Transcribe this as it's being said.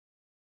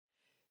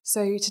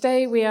So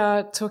today we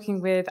are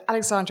talking with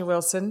Alexandra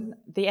Wilson,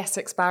 the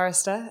Essex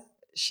Barrister.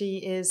 She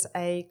is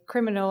a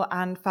criminal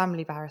and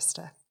family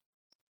barrister.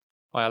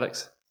 Hi,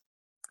 Alex.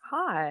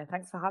 Hi,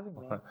 thanks for having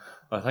me.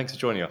 Thanks for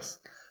joining us.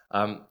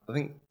 I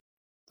think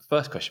the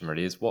first question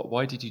really is,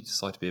 why did you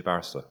decide to be a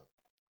barrister?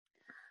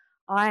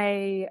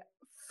 I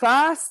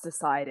first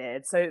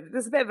decided, so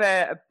there's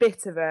a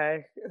bit of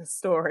a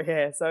story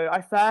here. So I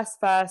first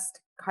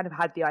kind of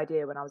had the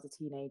idea when I was a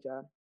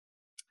teenager,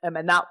 and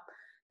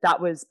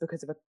that was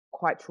because of a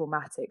quite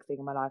traumatic thing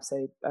in my life.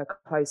 So a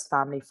close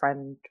family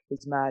friend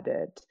was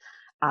murdered,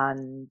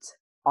 and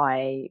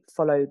I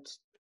followed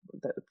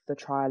the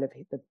trial of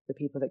the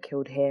people that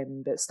killed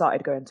him, but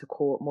started going to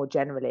court more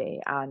generally,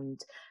 and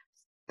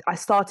I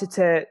started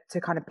to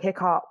kind of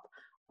pick up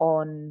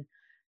on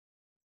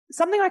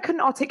something I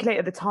couldn't articulate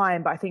at the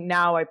time, but I think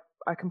now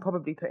I can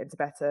probably put into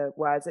better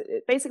words.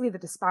 Basically, the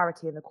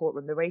disparity in the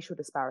courtroom, the racial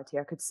disparity.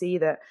 I could see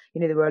that,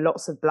 there were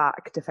lots of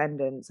black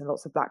defendants and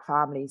lots of black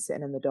families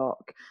sitting in the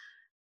dock,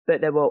 but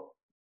there were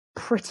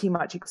pretty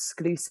much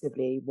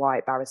exclusively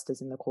white barristers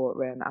in the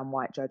courtroom and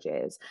white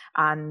judges.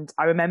 And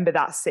I remember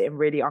that sitting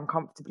really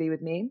uncomfortably with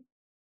me.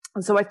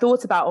 And so I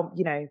thought about,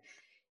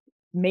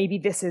 maybe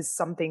this is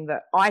something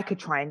that I could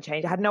try and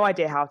change. I had no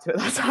idea how to at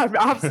that time,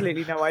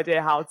 absolutely no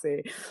idea how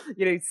to.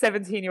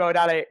 17-year-old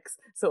Alex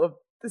sort of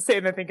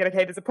sitting there thinking,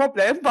 okay, there's a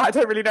problem, but I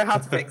don't really know how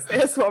to fix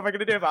this. What am I going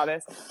to do about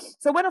this?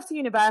 So I went off to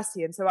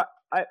university, and so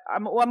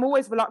I'm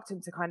always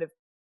reluctant to kind of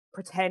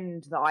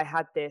pretend that I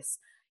had this,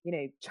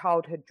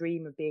 childhood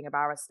dream of being a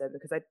barrister,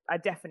 because I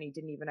definitely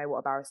didn't even know what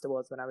a barrister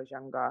was when I was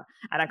younger.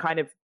 And I kind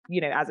of,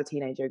 as a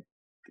teenager,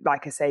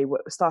 like I say,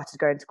 started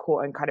going to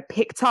court and kind of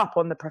picked up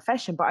on the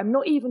profession, but I'm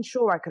not even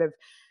sure I could have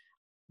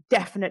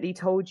definitely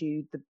told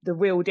you the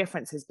real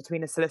differences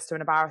between a solicitor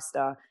and a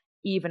barrister,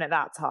 even at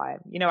that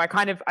time. I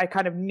kind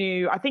of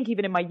knew, I think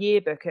even in my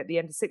yearbook at the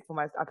end of sixth form,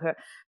 I put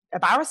a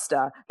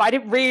barrister, but I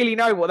didn't really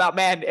know what that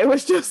meant. It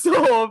was just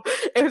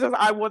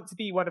I want to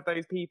be one of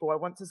those people. I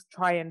want to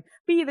try and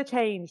be the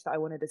change that I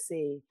wanted to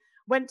see.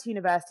 Went to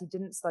university,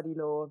 didn't study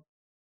law,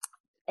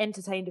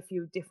 entertained a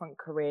few different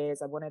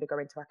careers. I wanted to go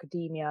into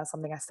academia,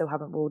 something I still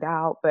haven't ruled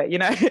out, but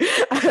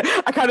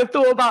I kind of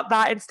thought about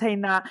that,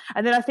 entertained that.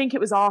 And then I think it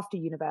was after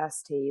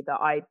university that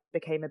I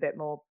became a bit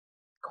more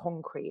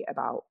concrete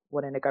about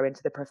wanting to go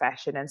into the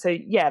profession. And so,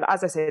 yeah,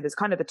 as I say, there's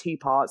kind of the two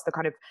parts. The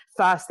kind of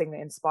first thing that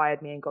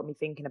inspired me and got me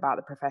thinking about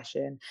the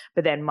profession,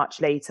 but then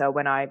much later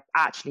when I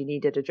actually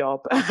needed a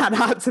job and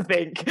had to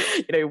think,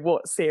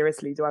 what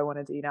seriously do I want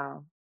to do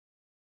now?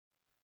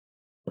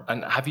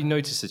 And have you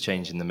noticed a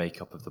change in the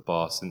makeup of the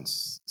bar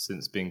since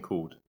being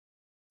called?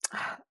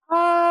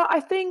 I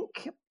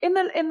think in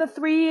the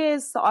 3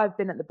 years that I've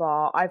been at the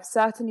bar, I've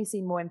certainly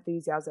seen more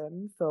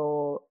enthusiasm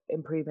for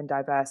improving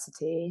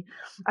diversity.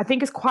 I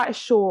think it's quite a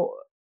short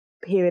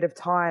period of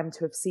time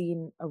to have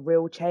seen a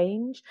real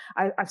change.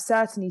 I've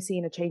certainly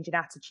seen a change in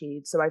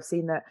attitude. So I've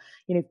seen that,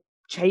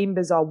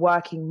 chambers are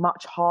working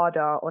much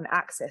harder on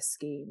access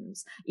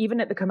schemes, even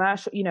at the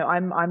commercial.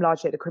 I'm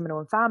largely at the criminal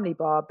and family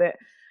bar, but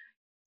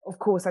of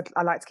course,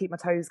 I like to keep my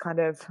toes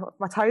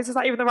my toes, is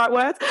that even the right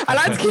word? I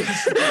like to keep,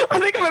 I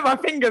think I'm with my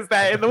fingers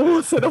there in the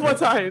water, not my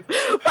toes.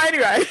 But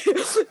anyway,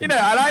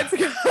 I like to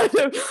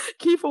kind of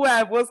keep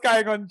aware of what's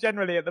going on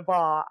generally at the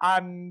bar.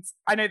 And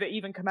I know that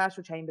even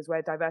commercial chambers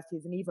where diversity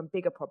is an even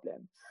bigger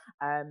problem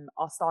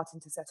are starting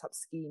to set up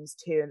schemes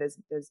too. And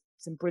there's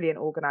some brilliant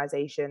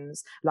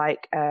organisations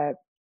like, oh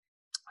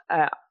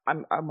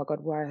my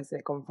God, where has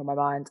it gone from my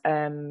mind?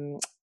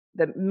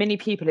 The mini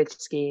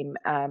pupillage scheme,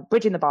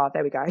 Bridging the Bar.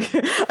 There we go.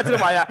 I don't know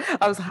why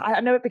I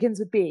know it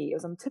begins with B. It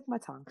was on the tip of my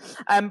tongue.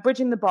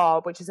 Bridging the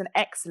Bar, which is an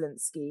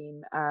excellent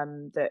scheme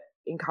that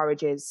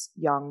encourages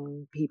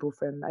young people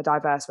from a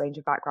diverse range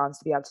of backgrounds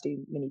to be able to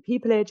do mini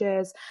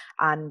pupillages.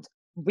 And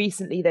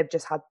recently, they've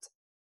just had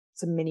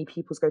some mini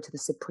pupils go to the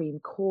Supreme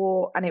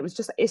Court, and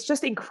it's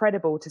just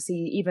incredible to see.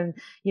 Even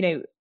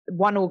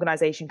one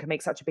organisation can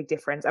make such a big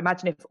difference.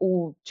 Imagine if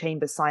all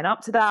chambers sign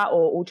up to that,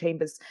 or all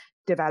chambers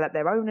develop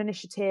their own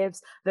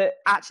initiatives, that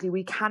actually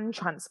we can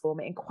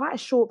transform it in quite a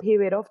short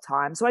period of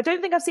time. So I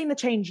don't think I've seen the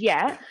change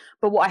yet,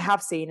 but what I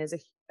have seen is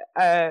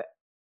a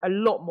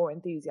lot more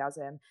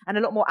enthusiasm and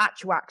a lot more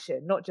actual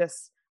action, not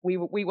just we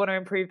want to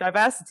improve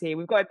diversity,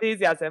 we've got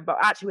enthusiasm, but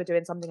actually we're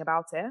doing something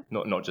about it.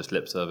 Not just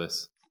lip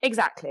service.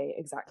 Exactly.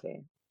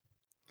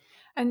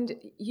 And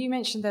you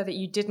mentioned there that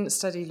you didn't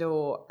study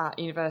law at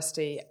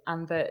university,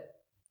 and that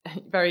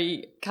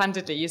very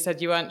candidly you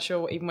said you weren't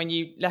sure even when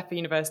you left the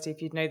university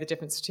if you'd know the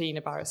difference between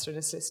a barrister and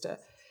a solicitor.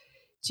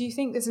 Do you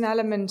think there's an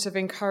element of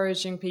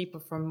encouraging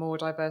people from more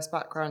diverse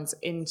backgrounds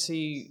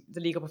into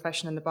the legal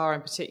profession and the bar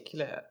in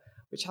particular,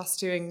 which has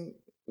to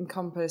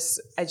encompass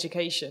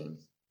education?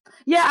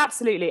 Yeah,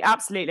 absolutely.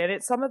 And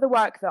it's some of the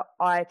work that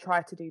I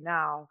try to do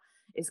now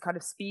is kind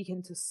of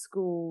speaking to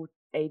school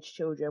age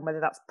children, whether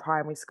that's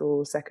primary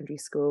school, secondary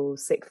school,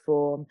 sixth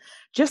form,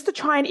 just to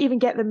try and even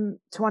get them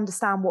to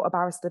understand what a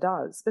barrister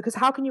does. Because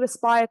how can you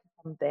aspire to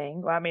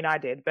something, well, I mean, I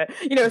did, but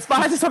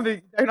aspire to something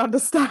you don't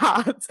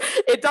understand,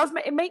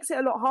 it makes it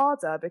a lot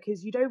harder,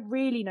 because you don't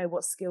really know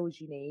what skills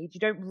you need. You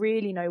don't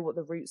really know what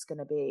the route's going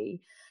to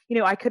be.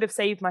 I could have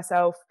saved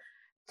myself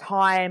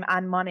time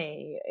and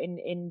money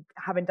in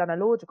having done a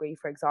law degree,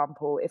 for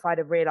example, if I'd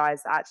have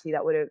realized actually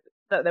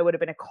that there would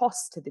have been a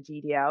cost to the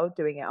GDL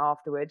doing it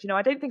afterwards.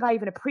 I don't think I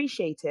even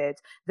appreciated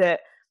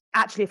that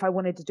actually, if I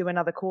wanted to do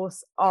another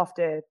course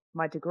after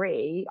my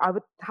degree, I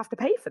would have to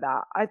pay for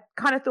that. I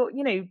kind of thought,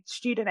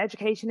 student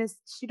education is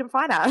student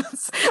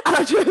finance. And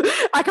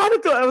I kind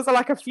of thought it was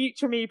like a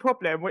future me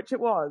problem, which it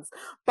was.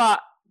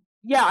 But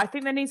yeah, I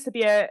think there needs to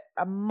be a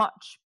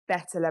much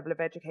better level of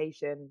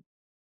education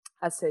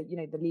as to,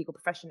 the legal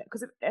profession,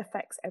 because it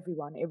affects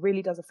everyone. It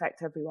really does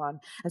affect everyone.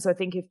 And so I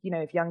think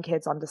if young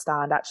kids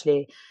understand,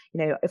 actually,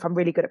 if I'm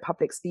really good at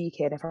public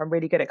speaking, if I'm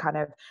really good at kind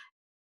of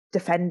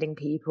defending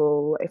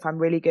people, if I'm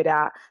really good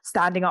at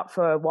standing up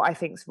for what I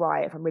think's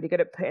right, if I'm really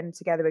good at putting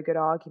together a good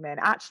argument,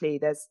 actually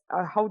there's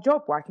a whole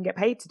job where I can get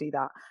paid to do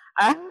that.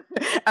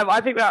 I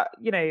think that,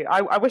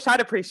 I wish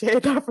I'd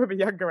appreciated that from a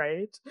younger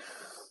age.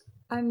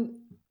 And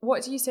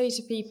what do you say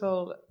to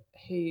people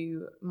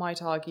who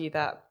might argue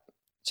that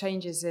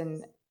changes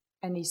in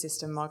any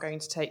system are going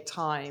to take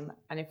time,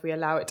 and if we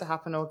allow it to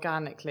happen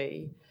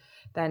organically,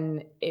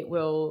 then it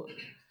will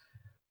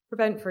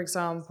prevent, for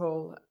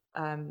example,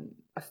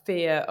 a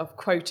fear of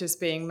quotas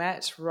being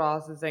met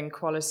rather than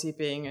quality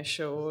being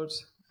assured?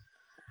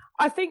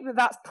 I think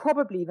that's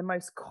probably the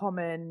most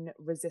common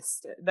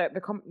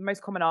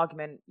most common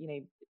argument,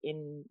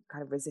 in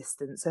kind of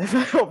resistance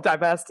of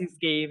diversity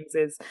schemes,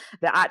 is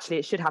that actually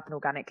it should happen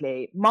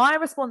organically. My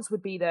response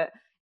would be that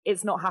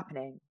it's not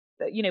happening.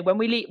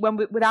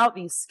 That without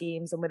these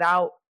schemes and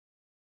without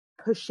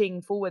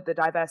pushing forward the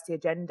diversity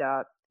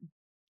agenda,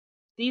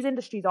 these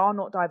industries are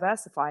not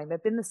diversifying.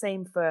 They've been the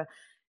same for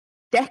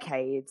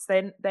decades.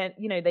 They're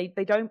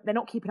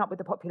not keeping up with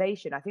the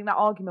population. I think that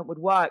argument would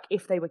work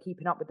if they were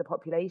keeping up with the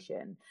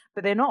population,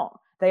 but they're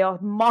not. They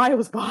are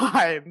miles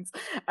behind.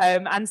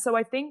 And so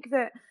I think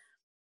that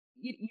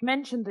you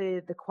mentioned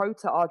the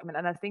quota argument,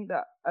 and I think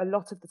that a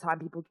lot of the time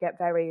people get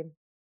very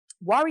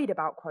worried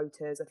about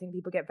quotas. I think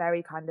people get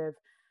very kind of,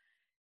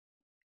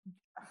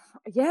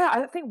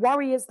 I think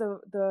worry is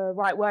the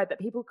right word, that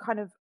people kind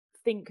of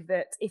think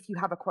that if you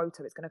have a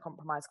quota, it's going to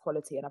compromise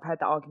quality. And I've heard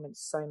that argument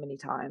so many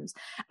times.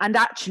 And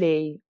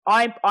actually,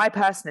 I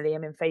personally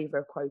am in favour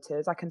of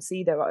quotas. I can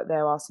see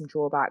there are some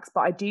drawbacks,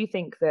 but I do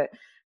think that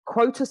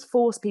quotas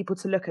force people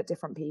to look at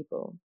different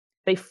people.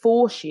 They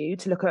force you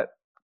to look at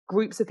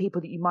groups of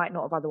people that you might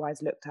not have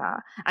otherwise looked at,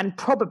 and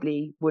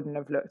probably wouldn't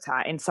have looked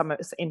at in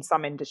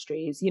some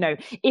industries.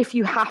 If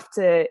you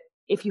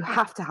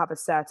have to have a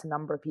certain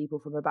number of people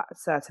from a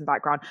certain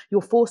background,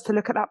 you're forced to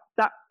look at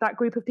that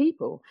group of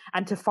people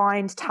and to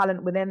find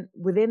talent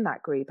within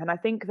that group. And I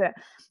think that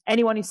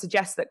anyone who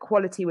suggests that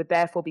quality would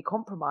therefore be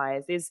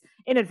compromised is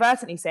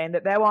inadvertently saying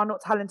that there are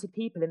not talented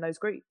people in those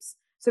groups.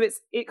 So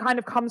it kind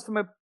of comes from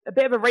a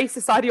bit of a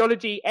racist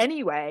ideology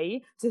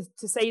anyway to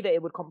say that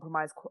it would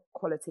compromise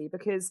quality,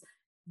 because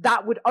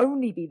that would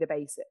only be the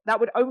basic. That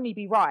would only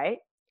be right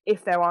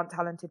if there aren't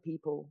talented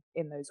people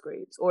in those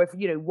groups, or if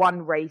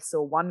one race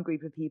or one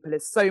group of people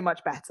is so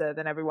much better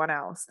than everyone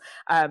else.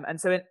 And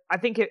so I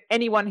think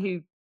anyone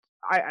who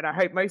I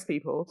hope most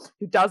people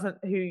who don't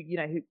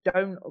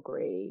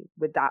agree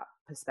with that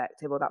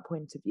perspective or that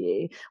point of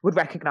view would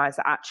recognize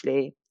that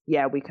actually,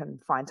 we can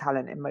find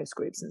talent in most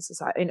groups in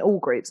society, in all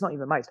groups, not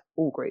even most,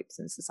 all groups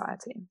in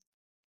society.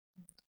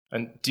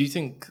 And do you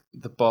think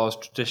the bar's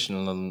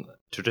traditional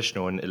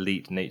and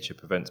elite nature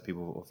prevents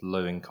people of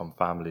low-income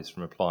families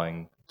from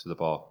applying to the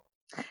bar?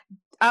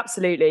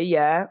 Absolutely,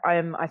 yeah.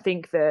 I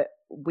think that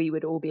we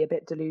would all be a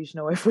bit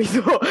delusional if we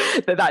thought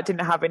that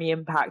didn't have any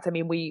impact. I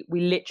mean, we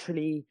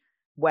literally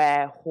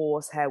wear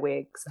horsehair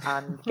wigs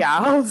and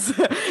gowns.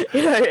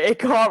 It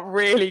can't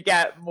really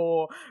get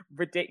more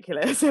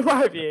ridiculous, in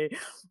my view.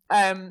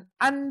 And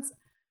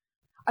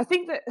I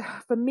think that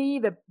for me,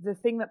 the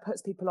thing that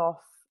puts people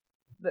off,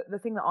 the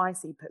thing that I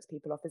see puts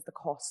people off, is the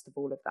cost of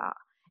all of that.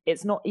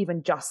 It's not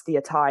even just the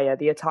attire.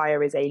 The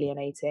attire is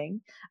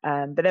alienating,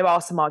 but there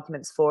are some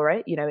arguments for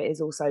it. It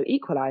is also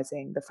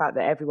equalising. The fact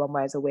that everyone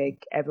wears a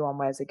wig, everyone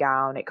wears a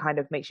gown, it kind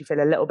of makes you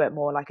feel a little bit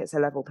more like it's a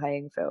level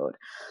playing field.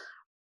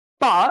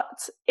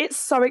 But it's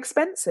so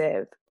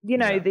expensive.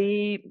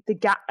 The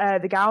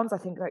gowns, I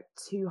think like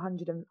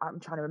 200, and I'm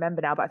trying to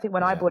remember now, but I think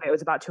when I bought it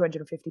was about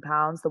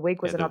 £250. The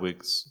wig was the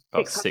wig's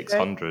about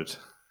 600.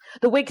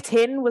 The wig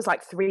tin was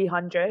like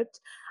 300,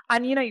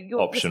 and you're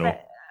optional.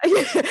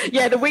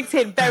 The wig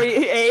tin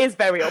it is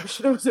very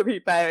optional, to be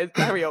fair. It's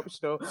very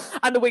optional.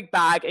 And the wig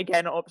bag,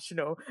 again,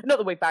 optional. Not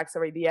the wig bag,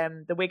 sorry,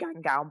 the wig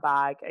and gown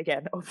bag,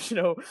 again,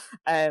 optional.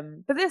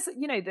 But this,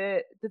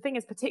 the thing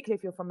is, particularly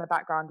if you're from a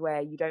background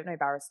where you don't know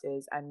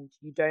barristers and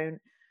you don't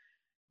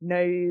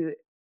know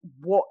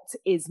what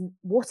is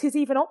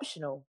even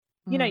optional.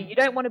 You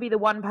don't want to be the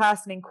one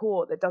person in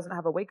court that doesn't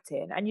have a wig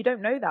tin, and you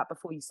don't know that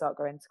before you start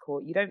going to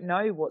court. You don't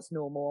know what's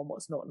normal and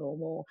what's not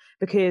normal,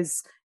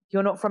 because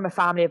you're not from a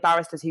family of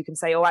barristers who can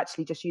say, oh,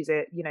 actually just use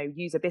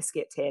a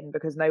biscuit tin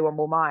because no one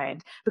will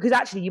mind. Because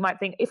actually you might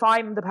think, if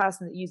I'm the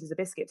person that uses a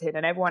biscuit tin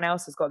and everyone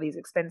else has got these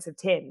expensive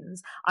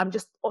tins, I'm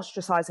just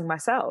ostracizing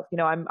myself.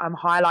 I'm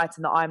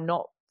highlighting that I'm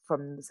not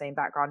from the same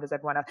background as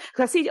everyone else.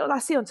 Because I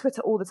see on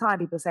Twitter all the time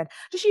people saying,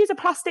 just use a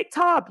plastic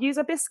tub, use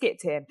a biscuit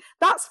tin.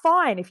 That's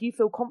fine if you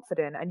feel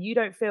confident and you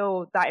don't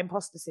feel that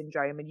imposter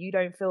syndrome and you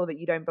don't feel that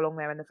you don't belong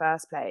there in the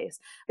first place.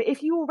 But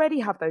if you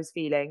already have those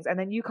feelings and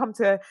then you come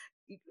to,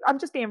 I'm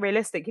just being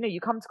realistic, you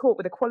come to court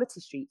with a Quality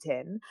Street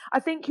tin, I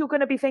think you're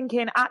going to be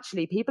thinking,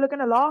 actually, people are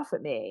going to laugh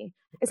at me.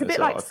 It's a bit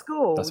like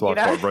school. That's why I've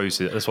got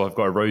roses. That's why I've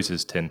got a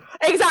roses tin.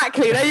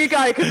 Exactly. There you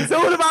go. Because it's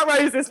all about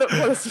roses, not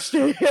Quality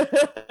Street.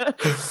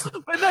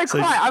 But no,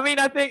 quite. I mean,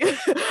 I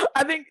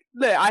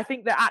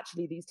think that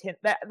actually these tin,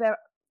 they're,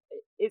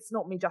 it's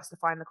not me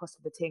justifying the cost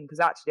of the tin, because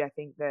actually I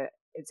think that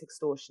it's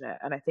extortionate,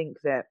 and I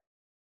think that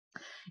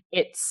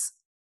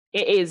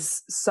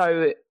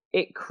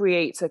it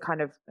creates a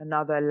kind of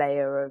another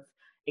layer of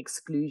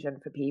exclusion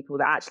for people,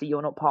 that actually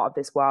you're not part of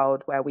this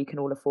world where we can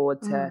all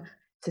afford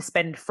to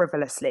spend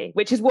frivolously,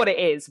 which is what it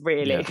is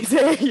really.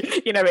 Yeah.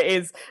 It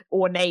is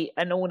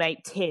an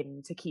ornate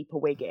tin to keep a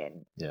wig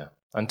in. Yeah.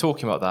 And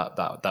talking about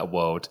that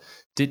world,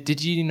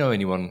 did you know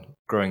anyone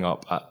growing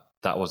up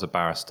that was a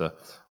barrister,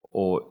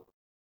 or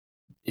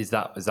is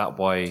that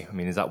why? I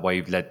mean, is that why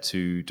you've led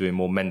to doing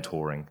more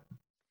mentoring?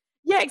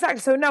 Yeah, exactly.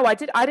 So no, I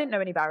didn't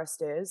know any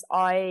barristers.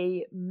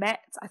 I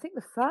think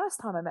the first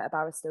time I met a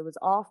barrister was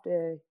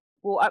after,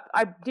 well,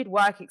 I did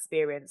work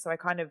experience. So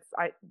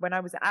when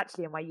I was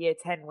actually in my year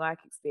 10 work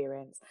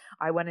experience,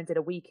 I went and did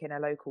a week in a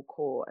local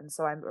court. And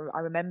so I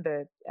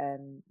remember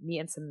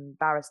meeting some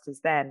barristers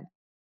then.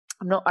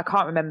 I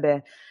can't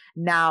remember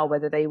now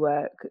whether they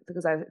were,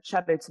 because I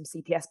shadowed some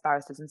CPS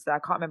barristers, and so I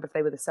can't remember if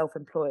they were the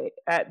self-employed.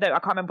 No, I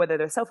can't remember whether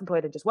they were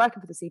self-employed and just working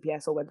for the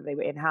CPS, or whether they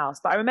were in-house.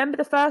 But I remember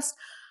the first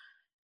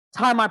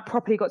time I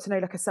properly got to know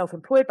like a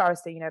self-employed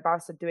barrister,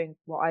 barrister doing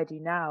what I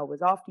do now,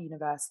 was after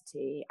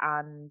university,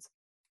 and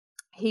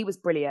he was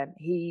brilliant.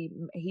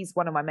 He's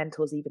one of my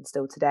mentors even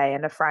still today,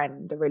 and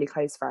a really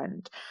close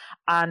friend.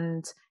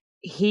 And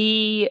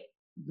he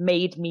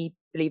made me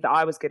believe that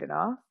I was good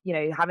enough.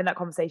 Having that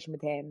conversation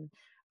with him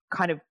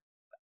kind of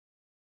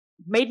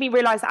made me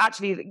realize that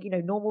actually,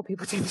 normal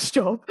people do this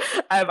job.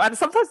 And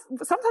sometimes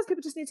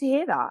people just need to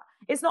hear that.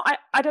 It's not,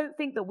 I don't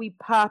think that we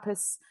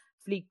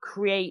purposefully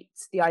create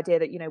the idea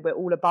that, we're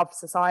all above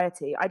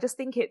society. I just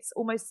think it's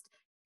almost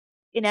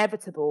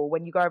inevitable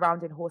when you go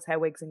around in horsehair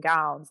wigs and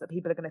gowns that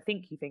people are going to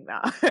think you think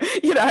that.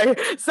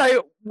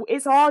 So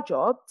it's our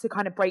job to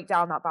kind of break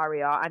down that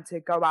barrier and to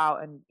go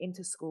out and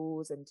into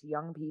schools and to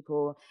young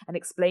people and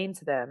explain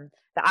to them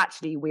that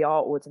actually we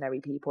are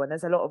ordinary people, and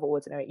there's a lot of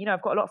ordinary,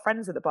 I've got a lot of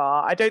friends at the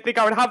bar. I don't think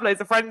I would have loads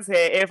of friends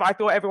here if I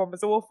thought everyone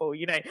was awful.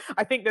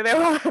 I think that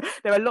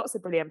there are lots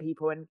of brilliant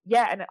people, and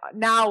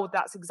now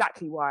that's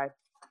exactly why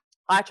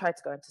I try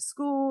to go into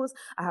schools.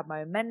 I have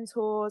my own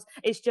mentors.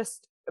 It's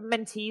just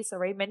mentees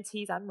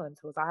and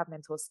mentors. I have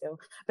mentors still,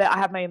 but I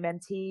have my own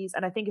mentees.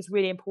 And I think it's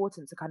really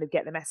important to kind of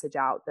get the message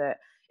out that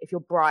if you're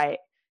bright,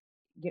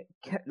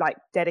 like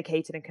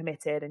dedicated and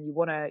committed, and you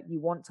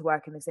want to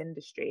work in this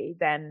industry,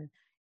 then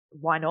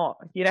why not?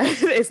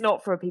 It's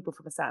not for people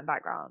from a certain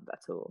background at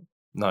all.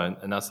 No,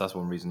 and that's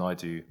one reason I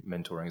do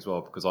mentoring as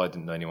well, because I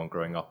didn't know anyone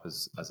growing up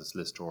as a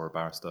solicitor or a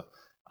barrister.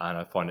 And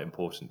I find it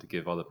important to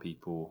give other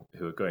people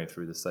who are going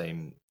through the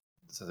same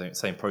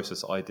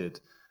process I did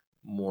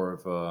more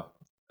of a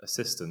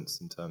assistance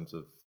in terms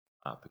of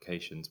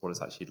applications, what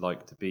it's actually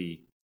like to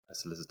be a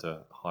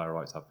solicitor, higher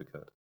rights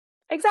advocate.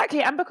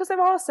 Exactly. And because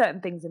there are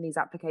certain things in these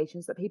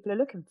applications that people are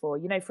looking for.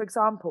 For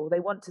example, they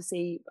want to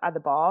see at the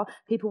bar,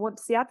 people want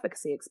to see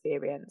advocacy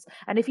experience.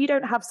 And if you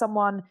don't have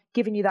someone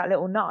giving you that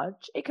little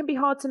nudge, it can be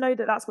hard to know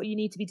that that's what you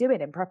need to be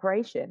doing in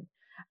preparation.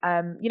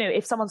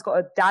 If someone's got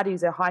a dad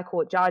who's a high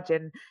court judge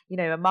and,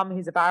 a mum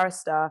who's a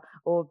barrister,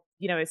 or,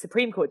 a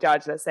Supreme Court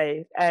judge, let's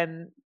say,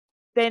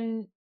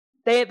 then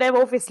they're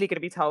obviously going to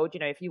be told,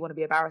 if you want to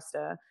be a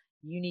barrister,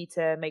 you need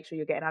to make sure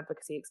you're getting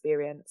advocacy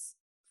experience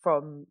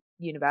from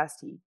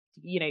university.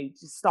 To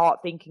start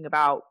thinking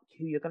about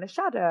who you're going to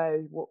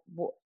shadow,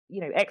 what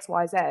X,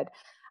 Y, Z.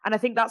 And I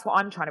think that's what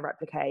I'm trying to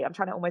replicate. I'm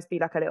trying to almost be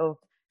like a little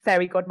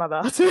fairy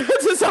godmother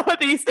to some of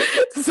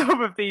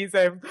these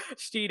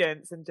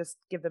students, and just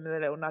give them a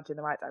little nudge in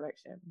the right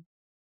direction.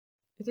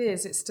 It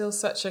is. It's still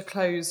such a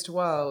closed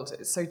world.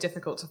 It's so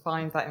difficult to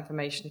find that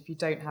information if you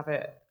don't have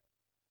it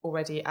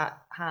already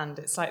at hand.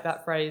 It's like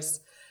that phrase,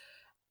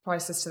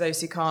 priceless to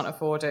those who can't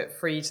afford it,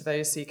 free to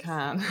those who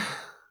can.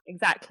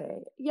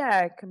 Exactly.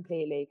 Yeah,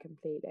 completely.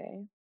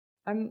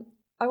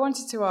 I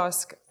wanted to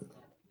ask,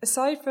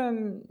 aside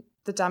from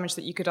the damage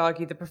that you could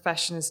argue the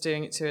profession is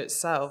doing it to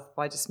itself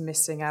by just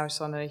missing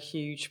out on a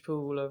huge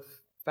pool of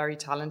very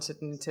talented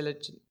and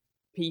intelligent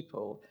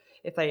people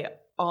if they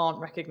aren't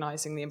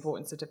recognising the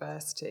importance of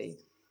diversity,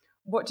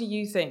 what do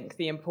you think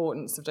the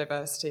importance of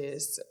diversity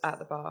is at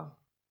the bar?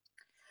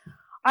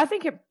 I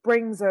think it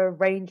brings a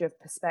range of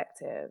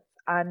perspectives,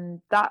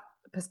 and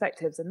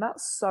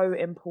that's so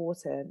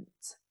important.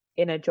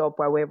 in a job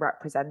where we're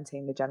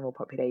representing the general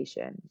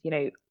population.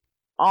 In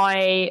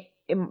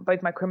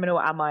both my criminal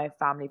and my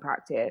family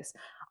practice,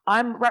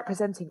 I'm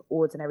representing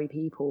ordinary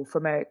people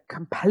from a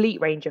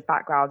complete range of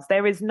backgrounds.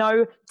 There is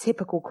no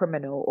typical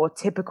criminal or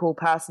typical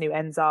person who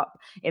ends up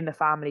in the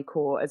family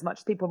court. As much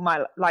as people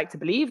might like to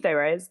believe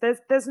there is,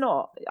 there's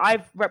not.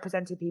 I've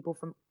represented people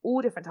from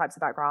all different types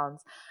of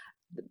backgrounds,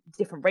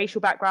 different racial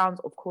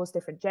backgrounds, of course,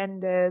 different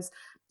genders,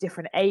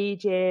 different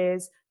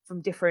ages,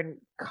 from different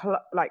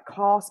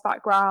class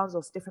backgrounds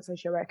or different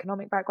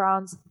socioeconomic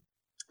backgrounds.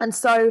 And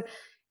so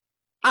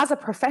as a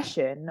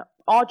profession,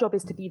 our job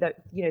is to be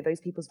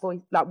those people's voice.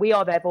 Like, we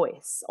are their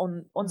voice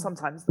on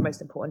sometimes the most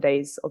important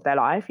days of their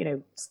life.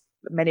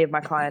 Many of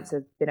my clients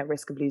have been at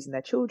risk of losing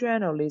their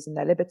children or losing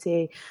their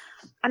liberty.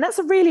 And that's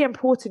a really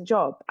important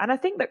job. And I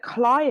think that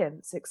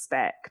clients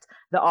expect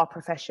that our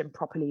profession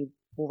properly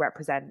will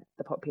represent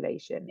the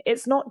population.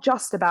 It's not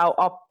just about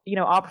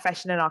our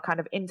profession and our kind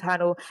of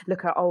internal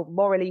look at,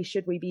 morally,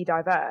 should we be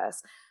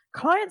diverse?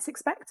 Clients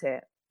expect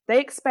it. They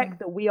expect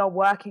that we are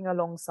working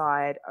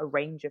alongside a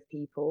range of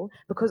people,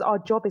 because our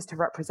job is to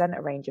represent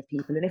a range of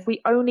people. And if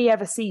we only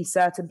ever see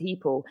certain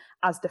people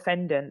as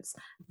defendants,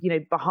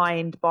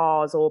 behind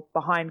bars or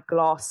behind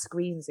glass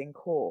screens in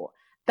court,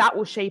 that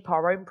will shape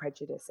our own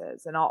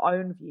prejudices and our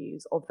own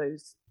views of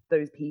those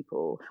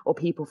people or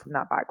people from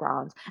that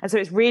background. And so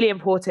it's really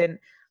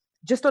important,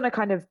 just on a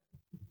kind of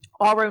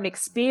our own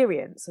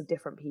experience of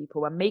different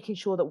people, and making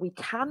sure that we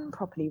can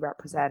properly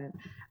represent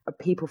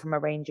people from a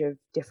range of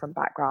different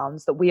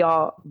backgrounds, that we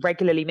are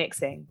regularly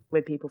mixing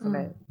with people from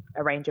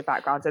a range of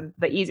backgrounds. And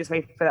the easiest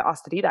way for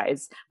us to do that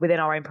is within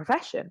our own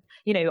profession.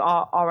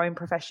 Our own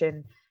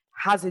profession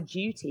has a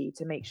duty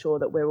to make sure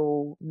that we're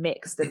all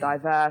mixed and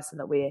diverse,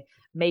 and that we're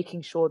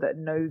making sure that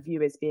no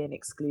view is being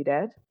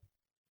excluded.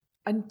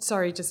 And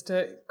sorry, just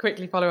to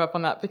quickly follow up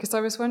on that, because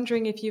I was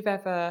wondering if you've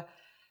ever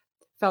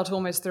felt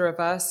almost the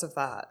reverse of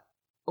that,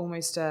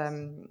 almost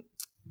in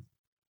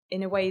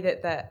a way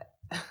that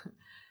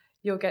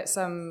you'll get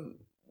some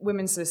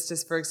women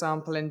solicitors, for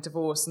example, in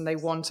divorce, and they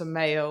want a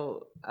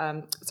male,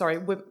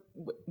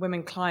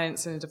 women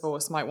clients in a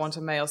divorce might want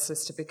a male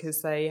solicitor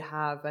because they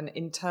have an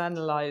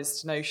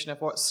internalized notion of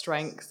what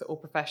strength or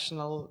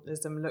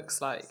professionalism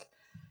looks like.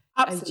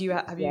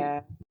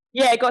 Absolutely.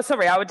 Yeah, God,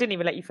 sorry, I didn't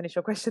even let you finish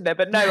your question there.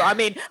 But no, I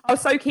mean, I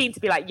was so keen to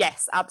be like,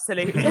 yes,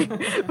 absolutely.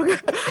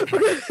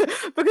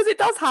 because it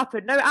does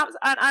happen. No, and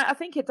I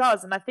think it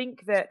does. And I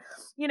think that,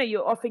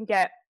 you often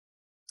get,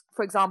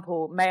 for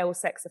example, male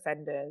sex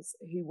offenders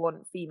who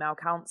want female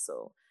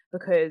counsel,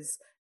 because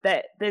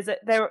there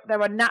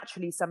are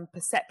naturally some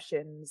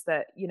perceptions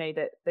that,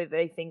 that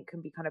they think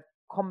can be kind of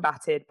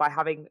combated by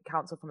having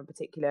counsel from a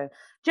particular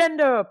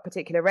gender or a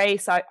particular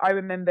race. I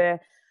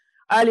remember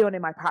early on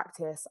in my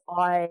practice,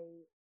 I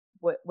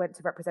went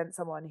to represent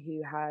someone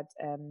who had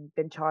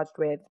been charged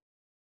with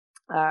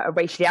a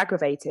racially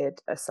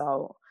aggravated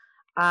assault.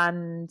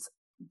 And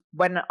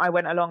when I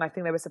went along, I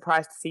think they were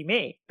surprised to see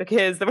me,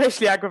 because the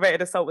racially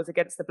aggravated assault was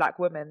against a black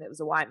woman. It was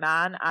a white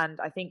man. And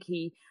I think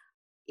he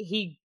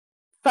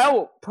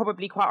felt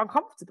probably quite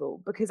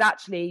uncomfortable, because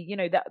actually,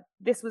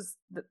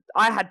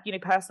 I had,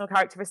 personal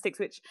characteristics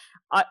which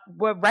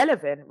were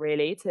relevant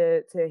really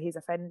to his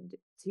offense,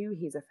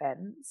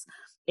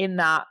 in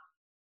that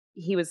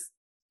he was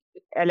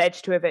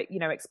alleged to have,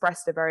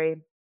 expressed a very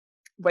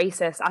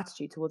racist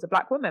attitude towards a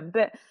black woman.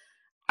 But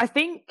I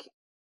think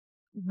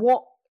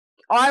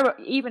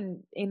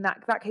even in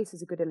that case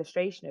is a good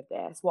illustration of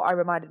this. What I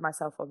reminded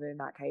myself of in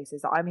that case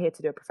is that I'm here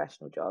to do a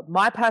professional job.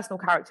 My personal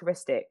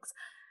characteristics,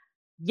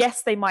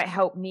 yes, they might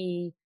help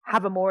me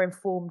have a more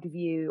informed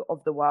view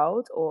of the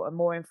world, or a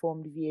more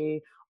informed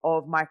view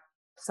of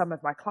some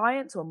of my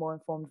clients, or a more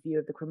informed view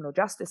of the criminal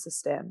justice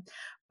system.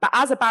 But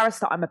as a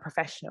barrister, I'm a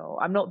professional.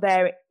 I'm not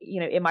there,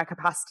 in my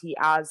capacity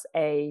as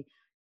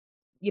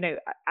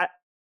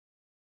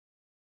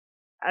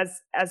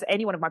as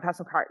any one of my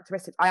personal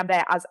characteristics. I am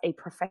there as a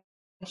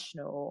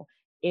professional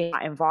in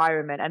that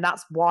environment. And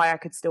that's why I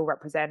could still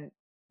represent,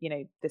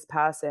 this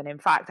person. In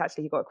fact,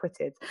 actually, he got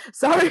acquitted.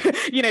 So,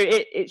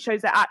 it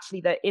shows that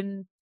actually that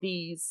in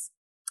these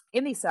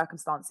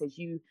circumstances,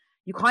 you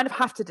kind of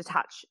have to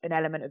detach an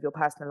element of your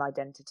personal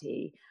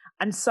identity.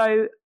 And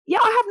so, yeah,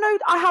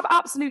 I have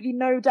absolutely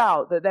no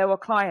doubt that there were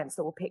clients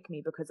that will pick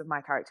me because of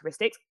my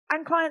characteristics,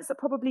 and clients that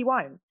probably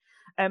won't.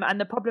 And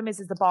the problem is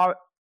the bar.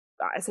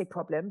 I say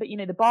problem, but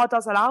the bar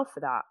does allow for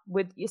that,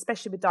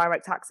 especially with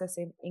direct access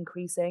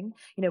increasing,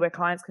 where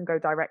clients can go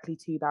directly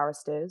to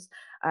barristers.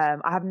 I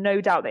have no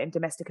doubt that in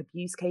domestic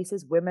abuse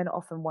cases, women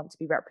often want to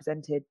be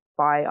represented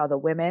by other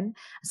women,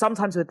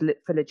 sometimes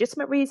for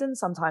legitimate reasons,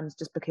 sometimes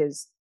just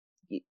because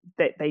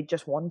they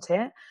just want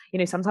it.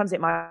 Sometimes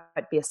it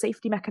might be a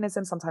safety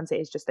mechanism, sometimes it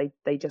is just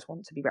they just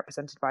want to be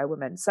represented by a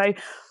woman. So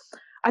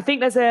I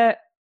think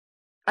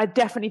I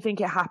definitely think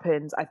it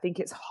happens. I think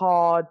it's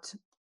hard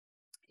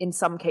in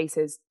some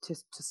cases to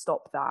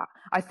stop that.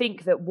 I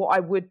think that what I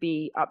would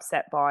be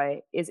upset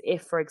by is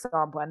if, for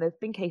example, and there's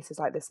been cases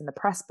like this in the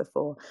press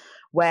before,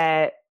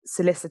 where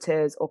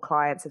solicitors or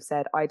clients have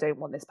said, I don't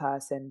want this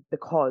person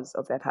because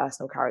of their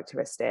personal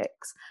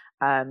characteristics.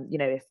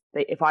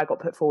 If I got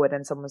put forward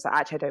and someone was like,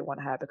 actually, I don't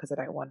want her because I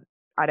don't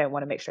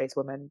want a mixed race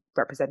woman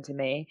representing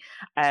me.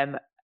 And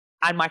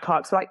my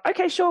clerks were like,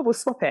 okay, sure, we'll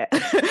swap it.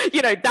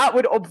 That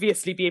would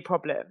obviously be a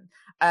problem.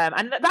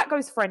 And that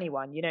goes for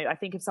anyone. I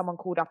think if someone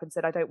called up and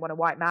said, I don't want a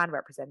white man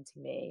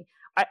representing me,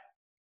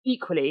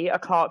 equally, a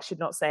clerk should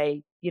not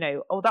say,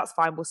 oh, that's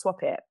fine, we'll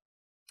swap it.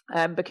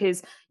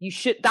 Because you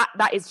should,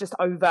 that is just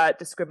overt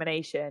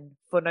discrimination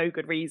for no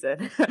good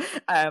reason.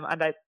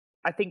 And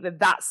I think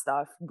that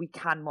stuff we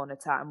can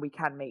monitor and we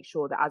can make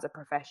sure that as a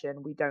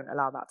profession, we don't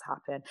allow that to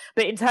happen.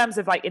 But in terms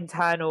of like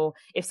internal,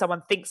 if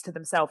someone thinks to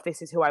themselves,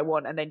 this is who I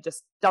want, and then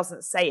just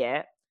doesn't say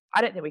it,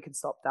 I don't think we can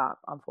stop that,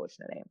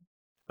 unfortunately.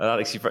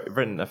 Alex, you've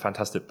written a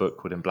fantastic book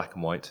called In Black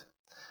and White.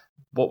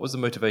 What was the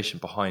motivation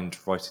behind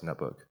writing that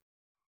book?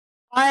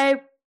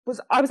 I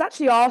was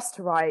actually asked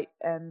to write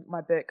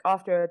my book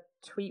after a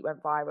tweet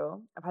went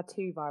viral. I've had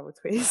 2 viral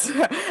tweets,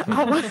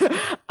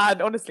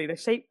 and honestly, they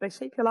shape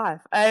your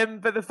life.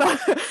 But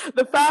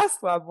the first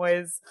one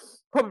was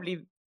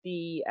probably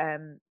the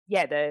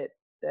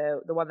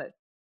one that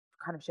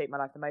kind of shaped my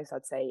life the most,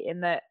 I'd say,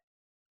 in that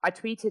I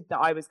tweeted that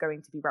I was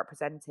going to be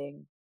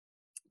representing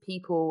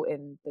people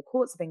in the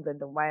courts of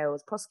England and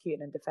Wales,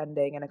 prosecuting and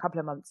defending in a couple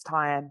of months'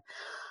 time.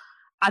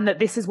 And that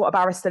this is what a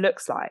barrister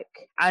looks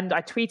like. And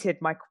I tweeted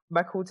my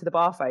call to the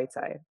bar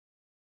photo.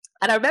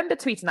 And I remember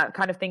tweeting that,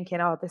 kind of thinking,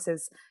 oh, this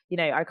is,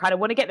 I kind of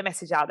want to get the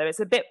message out there. It's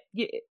a bit,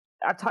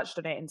 I've touched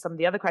on it in some of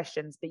the other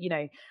questions, but,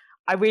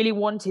 I really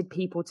wanted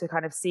people to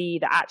kind of see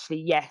that actually,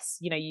 yes,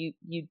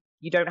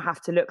 you don't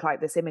have to look like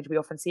this image we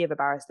often see of a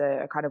barrister,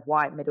 a kind of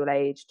white,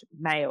 middle-aged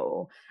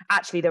male.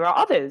 Actually, there are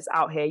others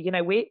out here.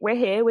 We're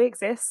here, we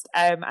exist.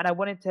 And I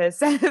wanted to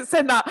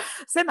send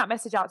that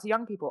message out to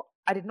young people.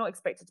 I did not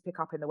expect it to pick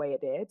up in the way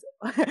it did.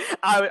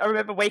 I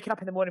remember waking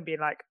up in the morning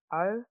being like,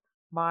 oh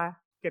my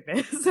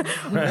goodness,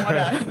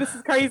 this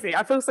is crazy.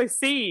 I feel so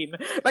seen.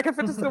 Like I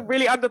just feel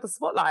really under the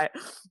spotlight.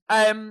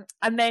 And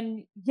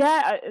then,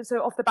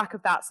 so off the back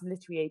of that, some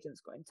literary agents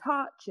got in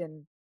touch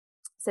and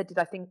said, did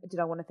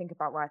I want to think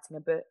about writing a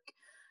book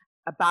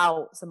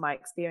about some of my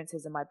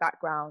experiences and my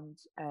background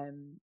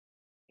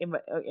in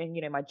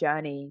my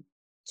journey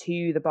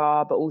to the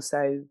bar, but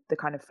also the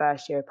kind of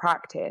first year of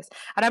practice.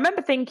 And I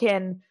remember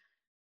thinking,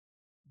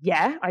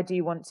 yeah, I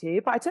do want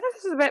to, but I don't know if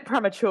this is a bit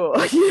premature.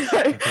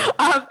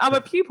 I'm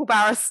a pupil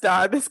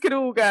barrister. This could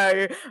all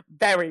go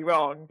very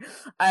wrong.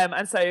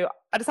 And so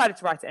I decided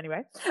to write it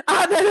anyway.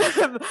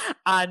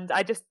 And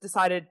I just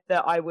decided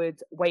that I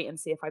would wait and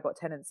see if I got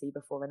tenancy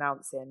before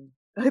announcing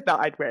that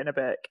I'd written a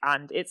book.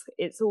 And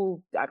it's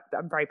all,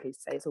 I'm very pleased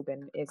to say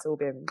it's all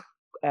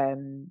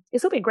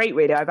been great,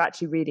 really. I've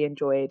actually really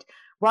enjoyed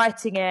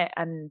writing it.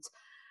 And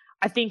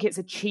I think it's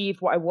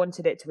achieved what I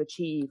wanted it to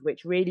achieve,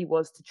 which really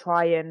was to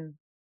try and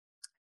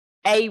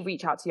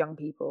reach out to young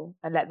people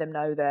and let them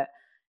know that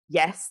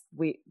yes,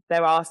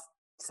 there are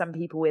some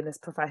people in this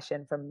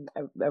profession from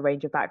a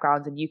range of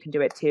backgrounds, and you can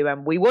do it too,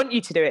 and we want you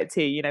to do it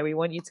too. We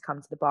want you to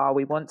come to the bar.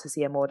 We want to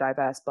see a more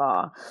diverse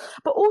bar,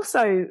 but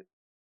also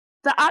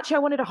that actually I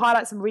wanted to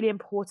highlight some really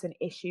important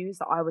issues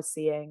that I was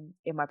seeing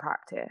in my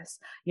practice.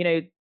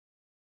 The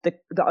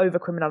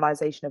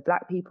over-criminalization of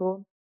Black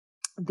people,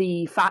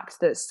 the fact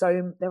that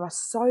there are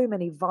so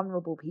many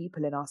vulnerable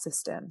people in our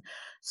system,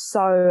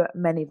 so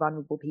many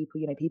vulnerable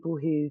people, people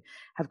who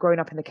have grown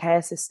up in the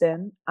care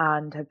system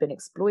and have been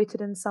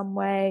exploited in some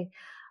way,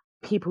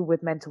 people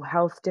with mental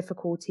health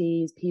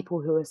difficulties,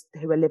 people who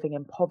are living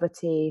in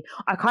poverty.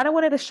 I kind of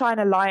wanted to shine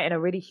a light in a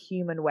really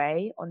human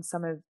way on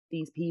some of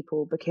these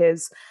people,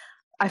 because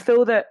I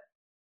feel that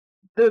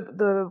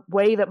the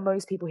way that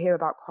most people hear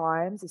about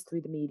crimes is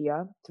through the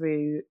media,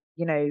 through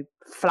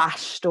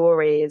flash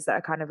stories that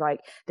are kind of like,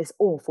 this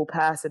awful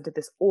person did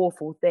this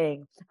awful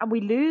thing, and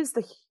we lose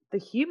the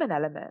human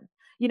element.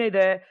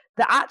 The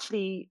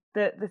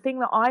thing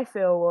that I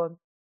feel,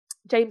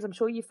 James, I'm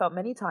sure you felt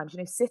many times,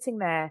 sitting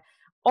there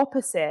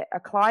opposite a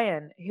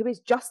client who is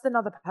just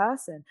another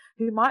person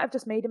who might have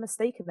just made a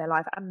mistake in their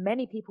life, and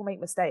many people make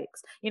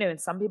mistakes, and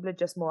some people are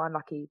just more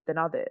unlucky than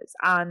others.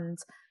 And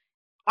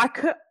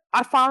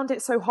I found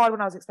it so hard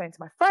when I was explaining to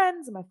my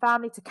friends and my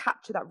family to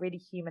capture that really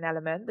human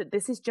element, that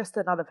this is just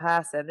another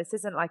person. This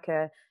isn't like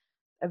a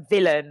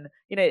villain,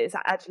 it's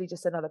actually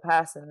just another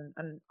person.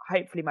 And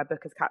hopefully my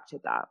book has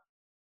captured that.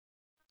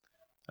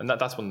 And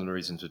that's one of the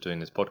reasons we're doing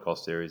this podcast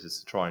series, is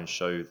to try and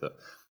show that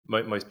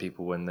most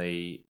people, when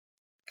they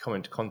come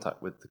into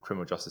contact with the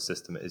criminal justice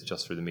system, it is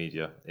just through the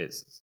media.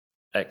 It's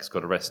X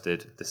got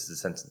arrested, this is the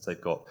sentence they've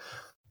got.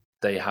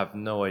 They have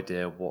no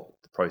idea what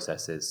the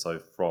process is. So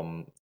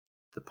from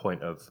the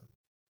point of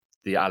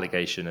the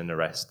allegation and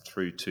arrest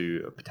through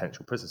to a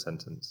potential prison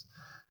sentence,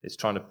 it's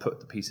trying to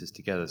put the pieces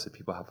together so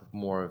people have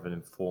more of an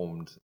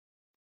informed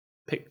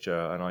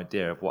picture, an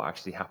idea of what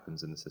actually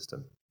happens in the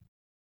system.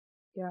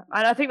 Yeah,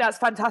 and I think that's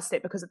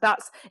fantastic, because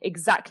that's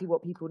exactly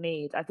what people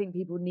need. I think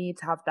people need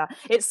to have that.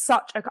 It's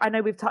such a, I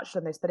know we've touched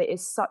on this, but it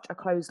is such a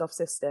closed off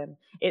system.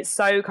 It's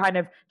so kind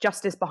of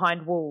justice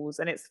behind walls.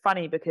 And it's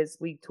funny because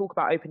we talk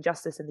about open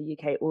justice in the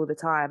UK all the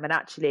time. And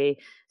actually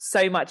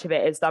so much of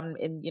it is done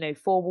in, you know,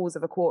 four walls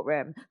of a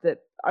courtroom that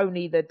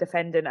only the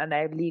defendant and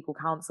their legal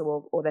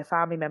counsel or their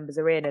family members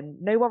are in.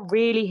 And no one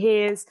really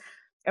hears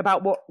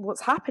about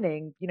what's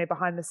happening, you know,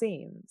 behind the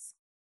scenes.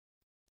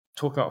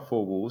 Talking about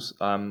four walls,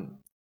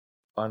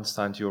 I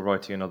understand you're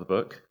writing another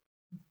book.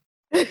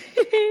 What's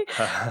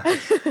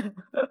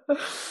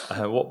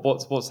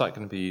that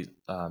going to be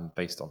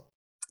based on?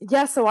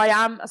 Yeah, so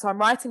I'm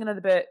writing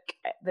another book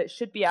that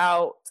should be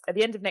out at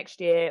the end of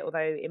next year, although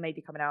it may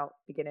be coming out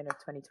beginning of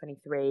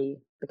 2023,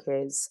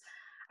 because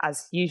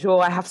as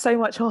usual I have so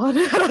much on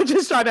and I'm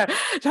just trying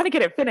to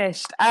get it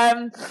finished.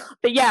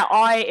 But yeah,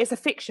 it's a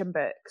fiction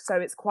book, so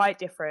it's quite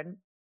different.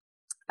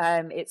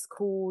 It's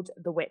called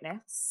The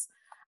Witness,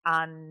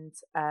 and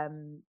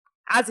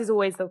as is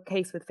always the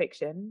case with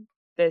fiction,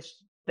 I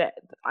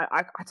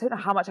don't know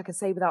how much I can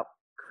say without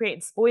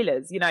creating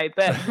spoilers, you know,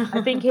 but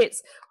I think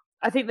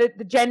that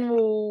the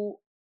general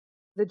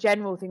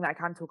thing that I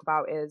can talk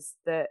about is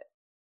that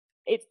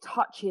it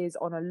touches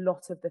on a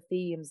lot of the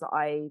themes that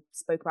I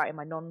spoke about in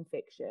my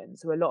non-fiction.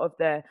 So a lot of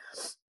the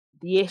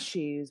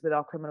issues with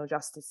our criminal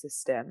justice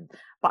system,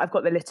 but I've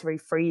got the literary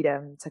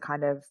freedom to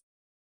kind of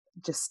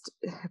just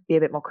be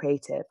a bit more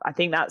creative. I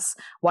think that's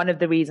one of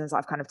the reasons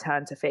I've kind of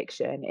turned to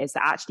fiction, is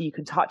that actually you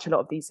can touch a lot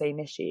of these same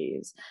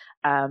issues,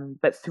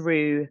 but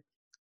through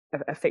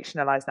a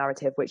fictionalized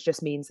narrative, which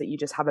just means that you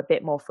just have a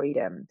bit more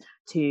freedom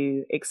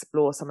to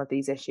explore some of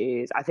these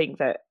issues. I think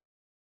that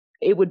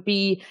it would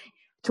be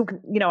talking,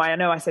 you know, I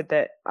know I said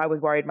that I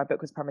was worried my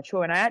book was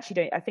premature, and I actually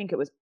don't. I think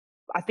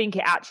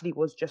it actually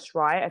was just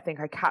right. I think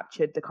I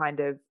captured the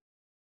kind of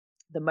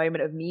the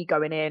moment of me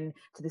going in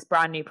to this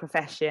brand new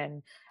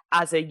profession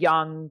as a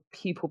young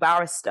pupil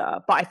barrister.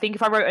 But I think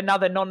if I wrote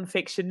another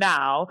non-fiction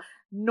now,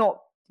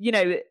 not, you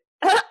know,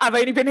 I've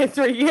only been here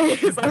 3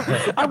 years,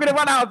 I'm going to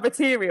run out of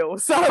material.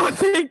 So I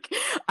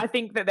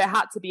think that there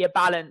had to be a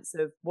balance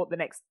of what the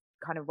next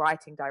kind of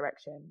writing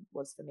direction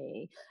was for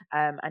me.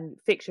 And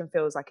fiction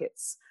feels like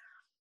it's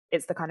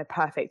the kind of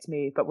perfect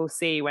move, but we'll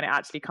see when it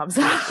actually comes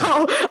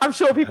out. I'm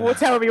sure people will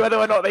tell me whether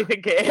or not they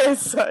think it is.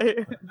 So,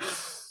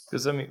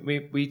 because I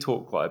mean, we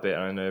talk quite a bit,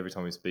 and I know every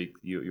time we speak,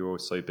 you're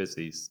always so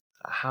busy.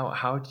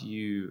 How do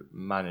you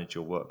manage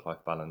your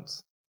work-life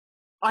balance?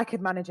 I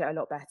could manage it a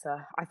lot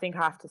better. I think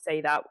I have to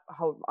say that.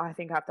 I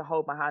think I have to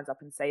hold my hands up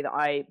and say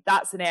that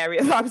that's an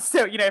area that I'm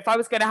still, you know, if I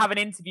was going to have an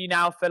interview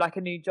now for like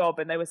a new job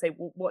and they would say,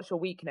 well, what's your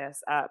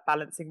weakness?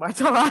 Balancing my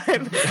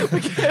time.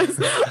 Because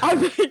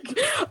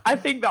I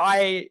think that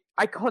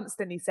I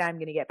constantly say I'm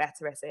going to get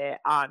better at it,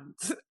 and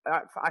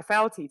I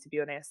fail to be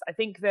honest. I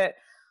think that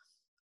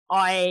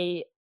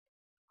I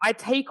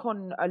take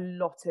on a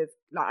lot of,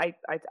 like,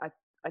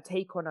 I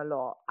take on a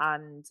lot,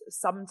 and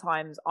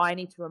sometimes I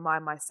need to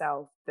remind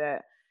myself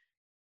that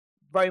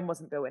Rome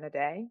wasn't built in a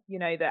day. You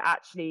know, that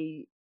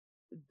actually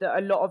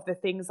a lot of the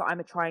things that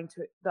I'm trying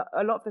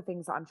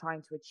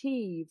to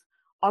achieve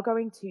are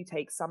going to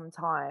take some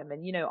time.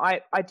 And, you know,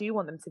 I do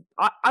want them to,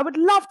 I would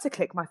love to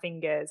click my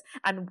fingers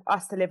and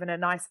us to live in a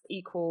nice,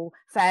 equal,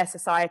 fair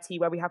society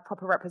where we have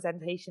proper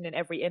representation in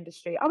every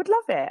industry. I would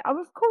love it. I would,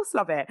 of course,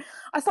 love it.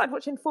 I started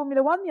watching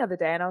Formula One the other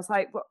day and I was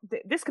like, well,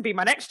 this could be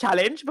my next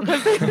challenge,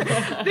 because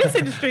this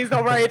industry is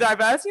not very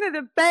diverse. You know,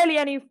 there are barely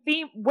any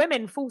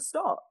women, full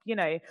stop, you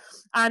know.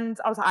 And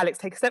I was like, Alex,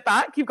 take a step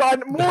back. You've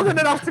got more than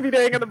enough to be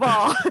doing at the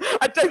bar.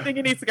 I don't think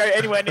you need to go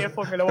anywhere near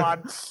Formula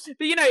One.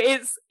 But, you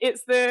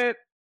know,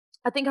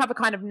 I think I have a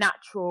kind of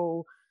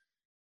natural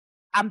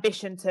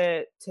ambition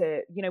to,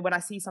 you know, when I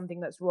see something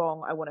that's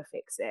wrong, I want to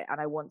fix it, and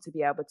I want to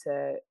be able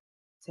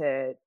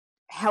to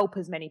help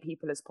as many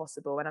people as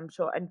possible. And I'm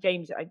sure, and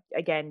James,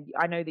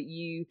 I know that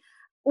you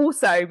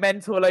also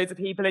mentor loads of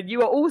people, and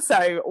you are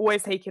also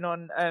always taking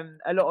on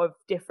a lot of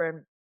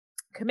different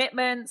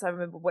commitments. I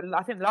remember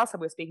I think the last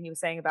time we were speaking, you were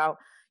saying about,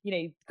 you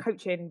know,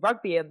 coaching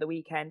rugby on the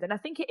weekend, and I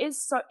think it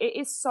is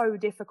so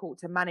difficult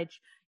to manage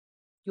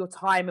your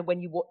time, and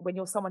when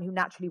you're someone who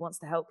naturally wants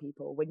to help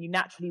people, when you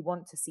naturally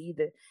want to see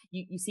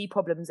you see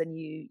problems and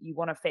you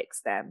want to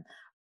fix them.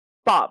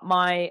 But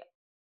I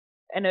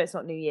know it's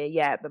not New Year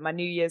yet, but my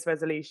New Year's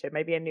resolution,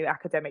 maybe a new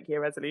academic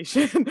year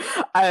resolution,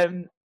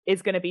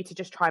 is going to be to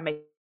just try and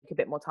make a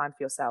bit more time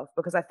for yourself.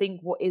 Because I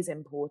think what is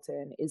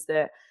important is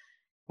that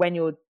when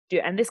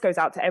and this goes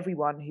out to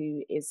everyone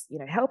who is, you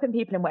know, helping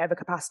people in whatever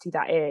capacity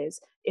that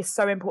is, it's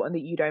so important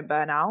that you don't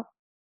burn out.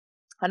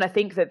 And I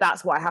think that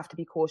that's what I have to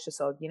be cautious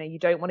of. You know, you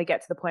don't want to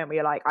get to the point where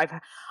you're like,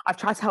 I've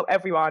tried to help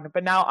everyone,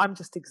 but now I'm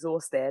just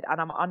exhausted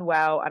and I'm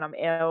unwell and I'm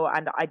ill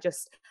and I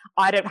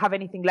don't have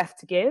anything left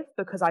to give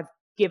because I've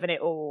given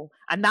it all.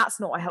 And that's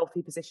not a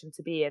healthy position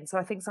to be in. So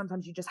I think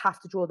sometimes you just have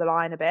to draw the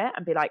line a bit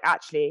and be like,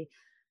 actually,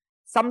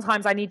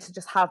 sometimes I need to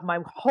just have my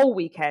whole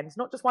weekend,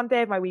 not just one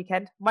day of my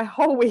weekend, my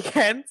whole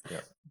weekend,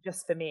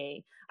 just for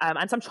me.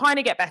 And so I'm trying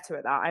to get better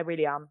at that. I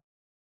really am.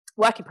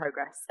 Work in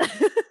progress.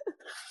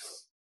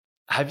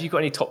 Have you got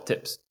any top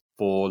tips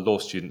for law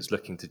students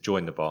looking to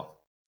join the bar?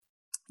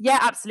 Yeah,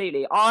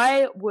 absolutely.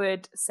 I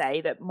would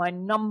say that my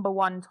number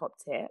one top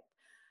tip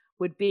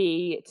would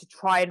be to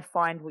try and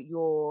find what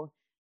your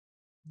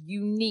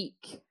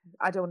unique,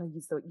 I don't want to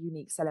use the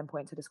unique selling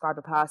point to describe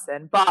a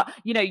person, but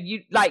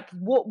you like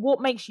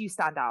what makes you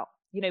stand out,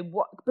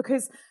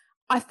 because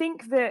I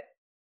think that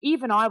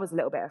even I was a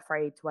little bit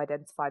afraid to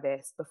identify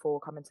this before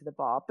coming to the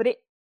bar, but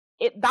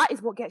that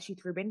is what gets you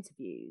through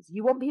interviews.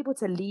 You want people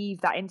to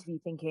leave that interview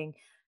thinking,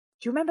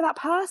 do you remember that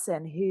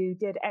person who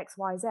did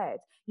XYZ?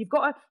 You've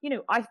got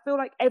to, I feel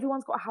like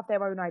everyone's got to have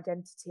their own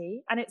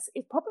identity, and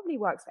it probably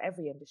works for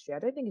every industry. I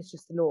don't think it's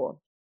just the law,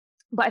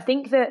 but I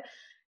think that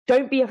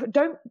don't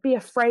be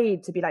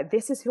afraid to be like,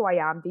 this is who I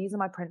am. These are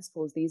my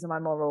principles. These are my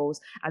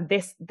morals. And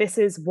this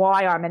is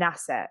why I'm an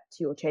asset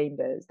to your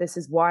chambers. This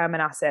is why I'm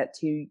an asset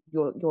to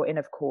your inn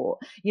of court,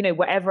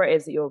 whatever it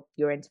is that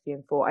you're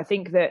interviewing for. I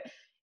think that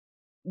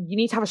you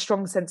need to have a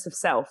strong sense of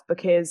self,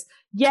 because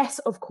yes,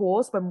 of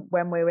course,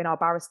 when we're in our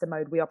barrister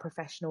mode, we are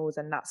professionals,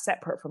 and that's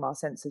separate from our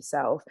sense of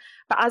self.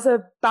 But as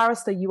a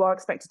barrister, you are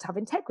expected to have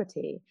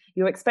integrity.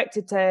 You're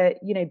expected to,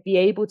 be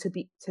able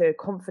to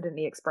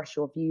confidently express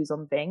your views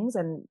on things,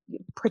 and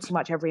pretty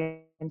much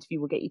every interview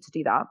will get you to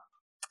do that.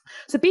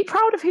 So be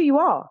proud of who you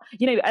are,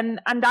 and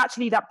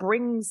actually that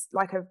brings,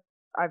 like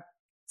I've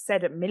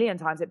said it a million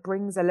times, it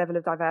brings a level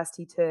of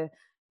diversity to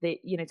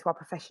to our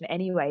profession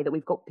anyway, that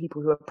we've got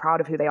people who are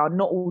proud of who they are,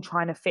 not all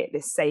trying to fit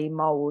this same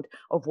mold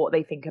of what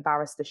they think a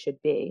barrister should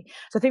be.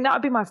 So I think that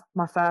would be my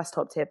first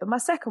top tip. But my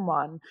second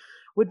one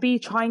would be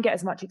try and get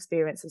as much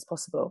experience as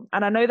possible.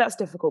 And I know that's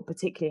difficult,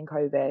 particularly in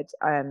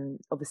COVID.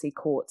 Obviously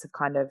courts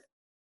have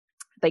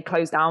they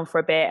closed down for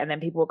a bit, and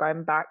then people were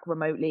going back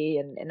remotely,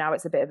 and now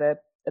it's a bit of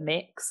a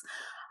mix.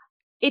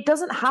 It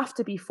doesn't have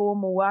to be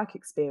formal work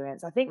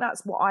experience. I think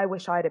that's what I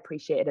wish I'd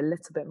appreciated a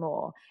little bit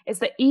more, is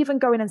that even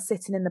going and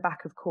sitting in the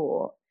back of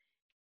court,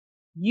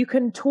 you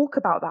can talk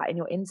about that in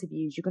your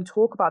interviews. You can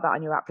talk about that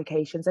in your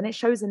applications, and it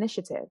shows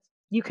initiative.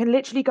 You can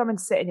literally go and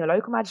sit in your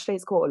local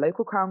magistrates court or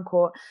local crown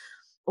court.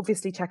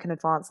 Obviously check in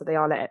advance that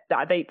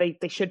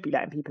they should be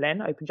letting people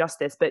in, open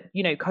justice. But,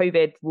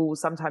 COVID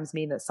rules sometimes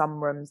mean that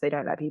some rooms, they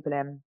don't let people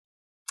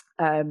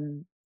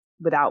in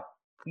without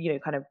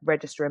kind of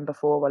registering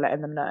before or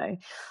letting them know.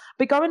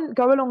 But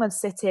go along and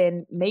sit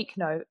in, make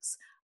notes,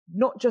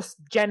 not just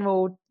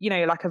general,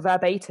 like a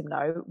verbatim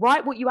note.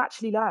 Write what you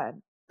actually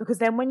learn, because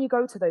then when you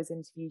go to those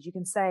interviews, you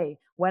can say,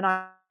 when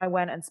I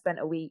went and spent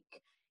a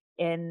week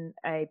in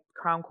a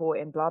crown court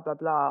in blah blah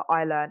blah,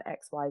 I learned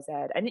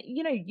XYZ. And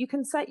you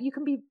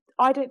can be,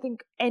 I don't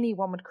think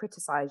anyone would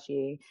criticize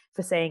you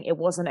for saying it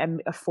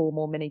wasn't a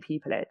formal mini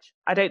pupillage.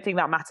 I don't think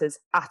that matters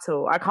at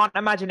all. I can't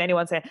imagine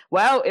anyone saying,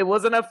 well, it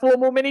wasn't a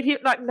formal mini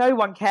pupillage. Like, no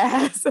one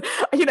cares.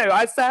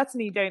 I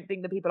certainly don't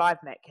think the people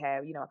I've met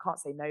care. I can't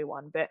say no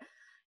one, but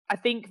I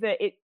think that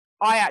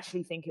I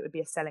actually think it would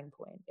be a selling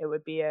point. It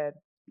would be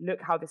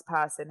look how this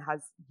person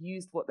has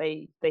used what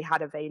they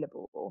had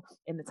available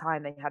in the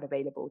time they had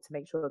available to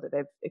make sure that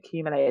they've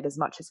accumulated as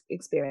much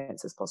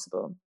experience as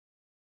possible.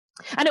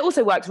 And it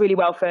also works really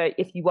well for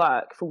if you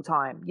work full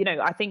time.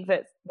 I think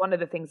that one of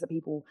the things that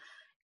people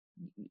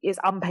is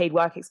unpaid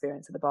work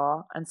experience at the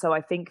bar. And so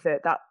I think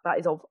that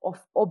is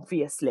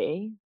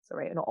obviously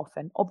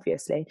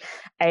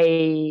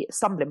a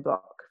stumbling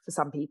block for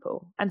some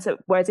people. And so,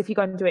 whereas if you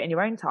go and do it in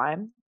your own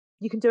time,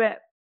 you can do it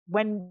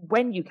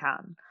when you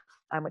can,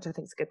 which I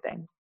think is a good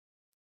thing.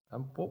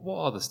 What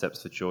are the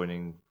steps for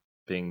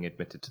being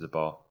admitted to the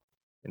bar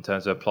in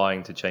terms of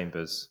applying to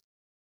chambers?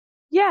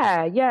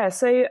 Yeah.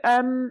 So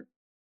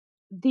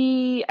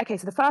the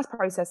first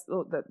process,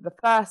 or the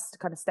first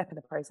kind of step in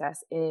the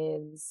process,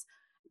 is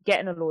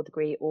getting a law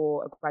degree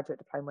or a graduate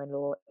diploma in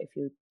law if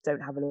you don't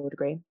have a law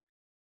degree.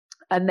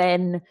 And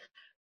then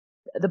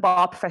the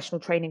bar professional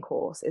training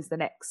course is the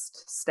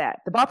next step.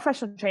 The bar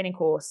professional training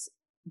course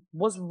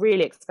was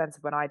really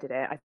expensive when I did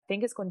it. I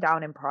think it's gone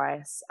down in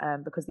price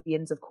because the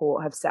Inns of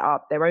Court have set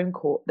up their own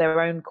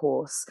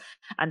course,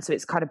 and so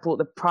it's kind of brought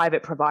the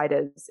private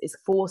providers, it's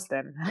forced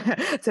them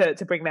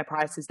to bring their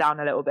prices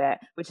down a little bit,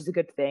 which is a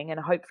good thing, and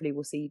hopefully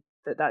we'll see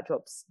that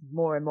drops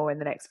more and more in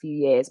the next few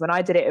years. When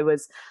I did it, it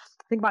was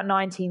I think about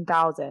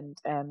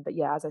 19,000, but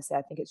yeah, as I said,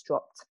 I think it's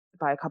dropped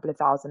by a couple of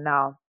thousand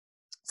now.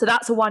 So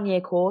that's a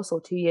 1-year course,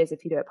 or 2 years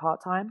if you do it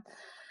part-time.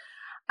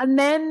 And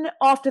then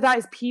after that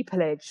is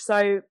pupillage.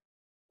 So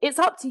it's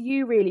up to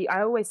you, really.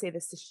 I always say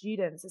this to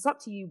students. It's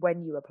up to you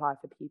when you apply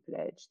for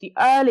pupillage. The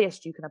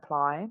earliest you can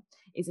apply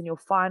is in your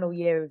final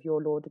year of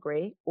your law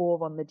degree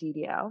or on the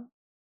GDL.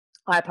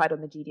 I applied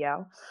on the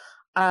GDL.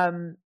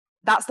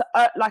 That's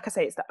like I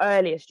say, it's the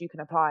earliest you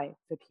can apply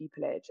for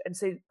pupillage. And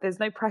so there's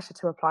no pressure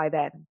to apply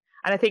then.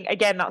 And I think,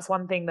 again, that's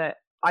one thing that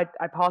I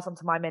pass on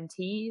to my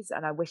mentees,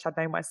 and I wish I'd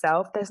known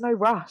myself. There's no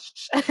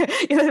rush.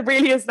 There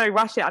really is no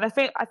rush yet. And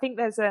I think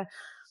there's a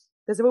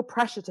real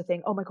pressure to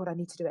think, oh my God, I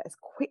need to do it as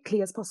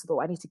quickly as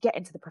possible. I need to get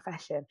into the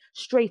profession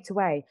straight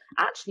away.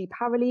 Actually,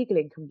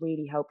 paralegaling can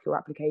really help your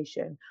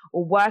application,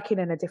 or working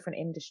in a different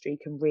industry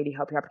can really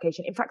help your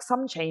application. In fact,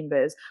 some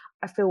chambers,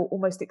 I feel,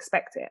 almost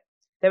expect it.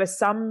 There are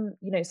some,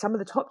 some of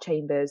the top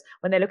chambers,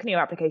 when they're looking at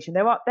your application,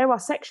 there are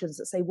sections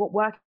that say, what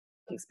work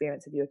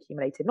experience have you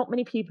accumulated? Not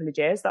many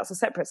pupilages, that's a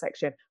separate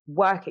section,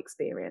 work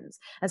experience.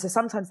 And so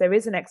sometimes there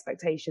is an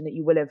expectation that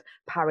you will have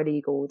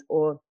paralegaled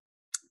or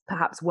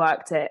perhaps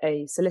worked at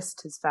a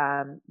solicitor's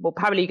firm, or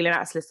paralegal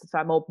at a solicitor's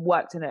firm, or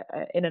worked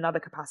in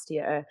another capacity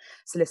at a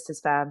solicitor's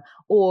firm,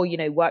 or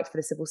worked for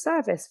the civil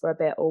service for a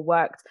bit, or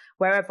worked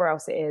wherever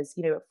else it is,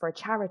 for a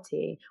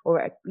charity or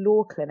at a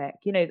law clinic.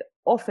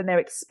 Often they're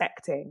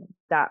expecting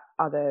that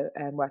other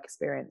work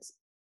experience.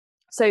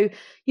 So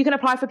you can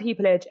apply for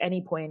pupillage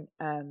any point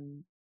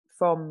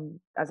from,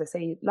 as I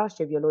say, last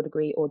year of your law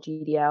degree or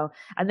GDL.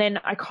 And then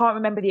I can't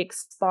remember the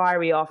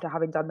expiry after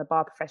having done the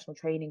bar professional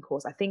training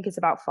course. I think it's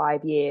about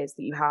 5 years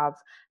that you have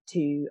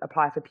to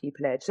apply for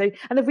pupillage. So,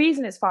 and the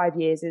reason it's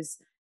 5 years is,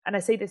 and I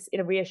say this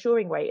in a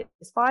reassuring way,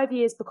 it's 5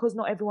 years because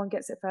not everyone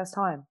gets it first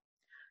time.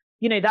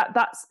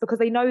 That's because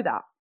they know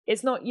that.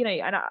 It's not,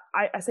 and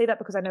I say that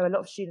because I know a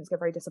lot of students get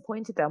very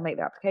disappointed. They'll make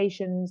their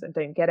applications and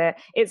don't get it.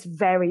 It's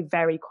very,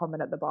 very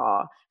common at the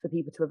bar for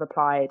people to have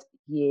applied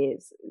for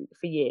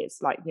years,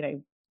 like,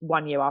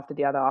 1 year after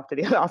the other, after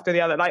the other, after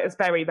the other. Like, it's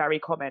very, very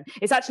common.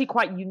 It's actually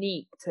quite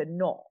unique to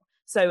not.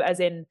 So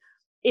as in,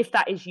 if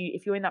that is you,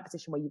 if you're in that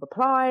position where you've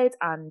applied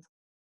and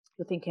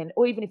you're thinking,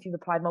 or even if you've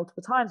applied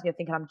multiple times and you're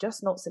thinking, I'm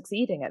just not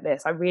succeeding at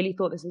this, I really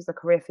thought this was the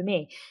career for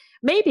me.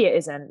 Maybe it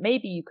isn't.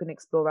 Maybe you can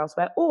explore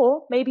elsewhere,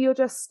 or maybe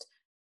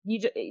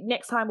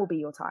next time will be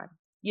your time.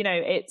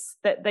 It's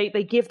that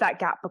they give that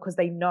gap because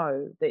they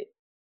know that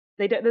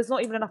there's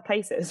not even enough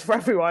places for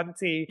everyone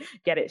to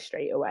get it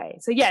straight away.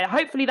 So yeah,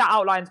 hopefully that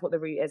outlines what the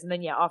route is. And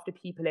then after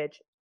pupillage,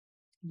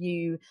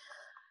 you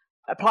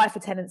apply for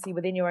tenancy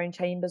within your own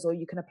chambers, or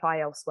you can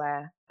apply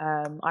elsewhere.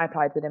 I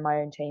applied within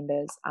my own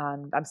chambers,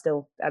 and I'm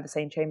still at the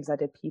same chambers I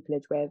did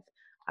pupillage with,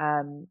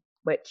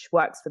 which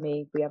works for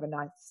me. We have a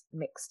nice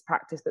mixed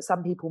practice, but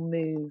some people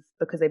move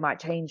because they might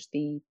change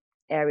the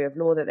area of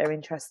law that they're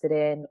interested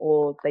in,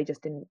 or they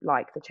just didn't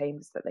like the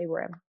chambers that they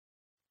were in.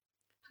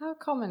 How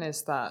common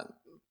is that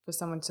for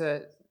someone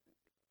to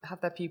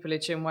have their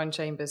pupillage in one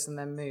chambers and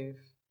then move?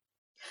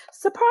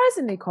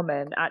 Surprisingly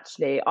common,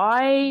 actually.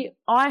 I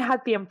had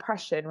the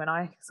impression when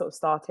I sort of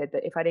started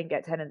that if I didn't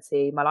get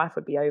tenancy, my life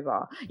would be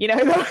over.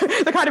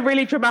 The kind of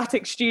really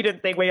dramatic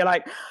student thing where you're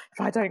like,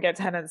 if I don't get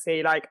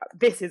tenancy, like,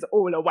 this is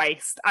all a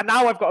waste. And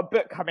now I've got a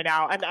book coming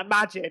out, and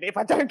imagine if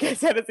I don't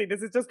get tenancy,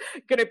 this is just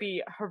going to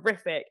be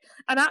horrific.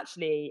 And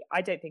actually,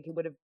 I don't think it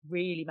would have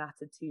really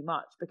mattered too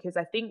much, because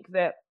I think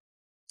that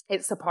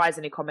it's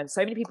surprisingly common.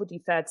 So many people do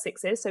third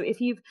sixes. So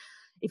if you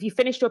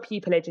finished your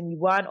pupillage and you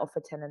weren't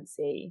offered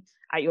tenancy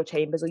at your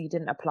chambers, or you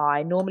didn't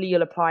apply, normally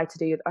you'll apply to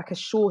do like a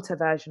shorter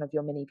version of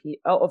your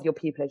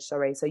pupillage.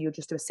 So you'll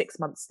just do a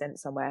 6-month stint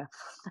somewhere,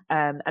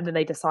 and then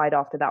they decide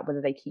after that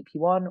whether they keep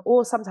you on,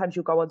 or sometimes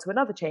you'll go on to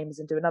another chambers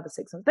and do another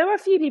 6 months. There are a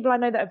few people I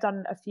know that have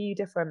done a few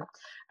different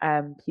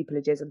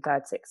pupillages and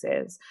third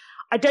sixes.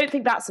 I don't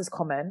think that's as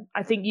common.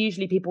 I think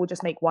usually people will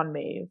just make one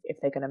move if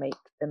they're going to make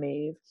the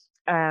move.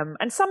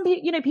 And some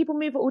people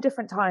move at all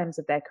different times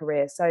of their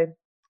career. So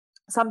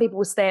some people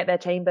will stay at their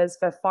chambers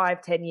for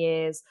 5-10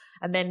 years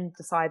and then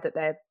decide that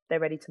they're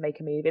ready to make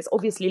a move. It's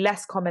obviously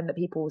less common that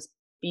people will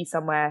be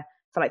somewhere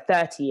for like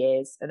 30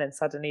 years and then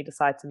suddenly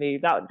decide to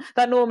move.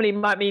 That normally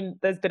might mean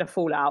there's been a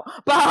fallout.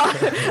 But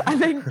I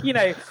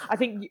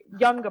think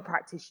younger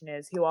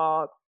practitioners who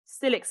are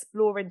still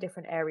exploring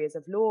different areas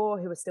of law,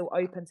 who are still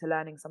open to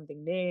learning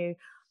something new,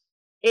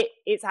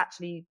 it's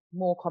actually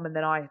more common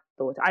than I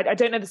thought. I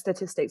don't know the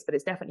statistics, but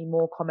it's definitely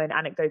more common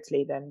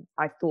anecdotally than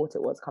I thought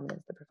it was coming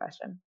into the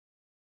profession.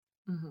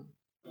 Mm-hmm.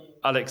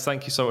 Alex,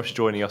 thank you so much for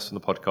joining us on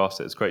the podcast.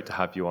 It's great to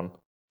have you on.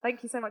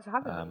 Thank you so much for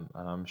having me.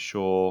 And I'm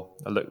sure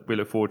we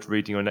look forward to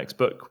reading your next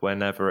book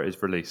whenever it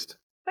is released.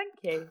 Thank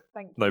you.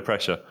 No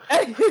pressure.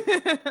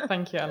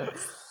 Thank you,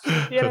 Alex.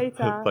 See you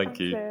later. Thank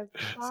you.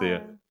 See ya.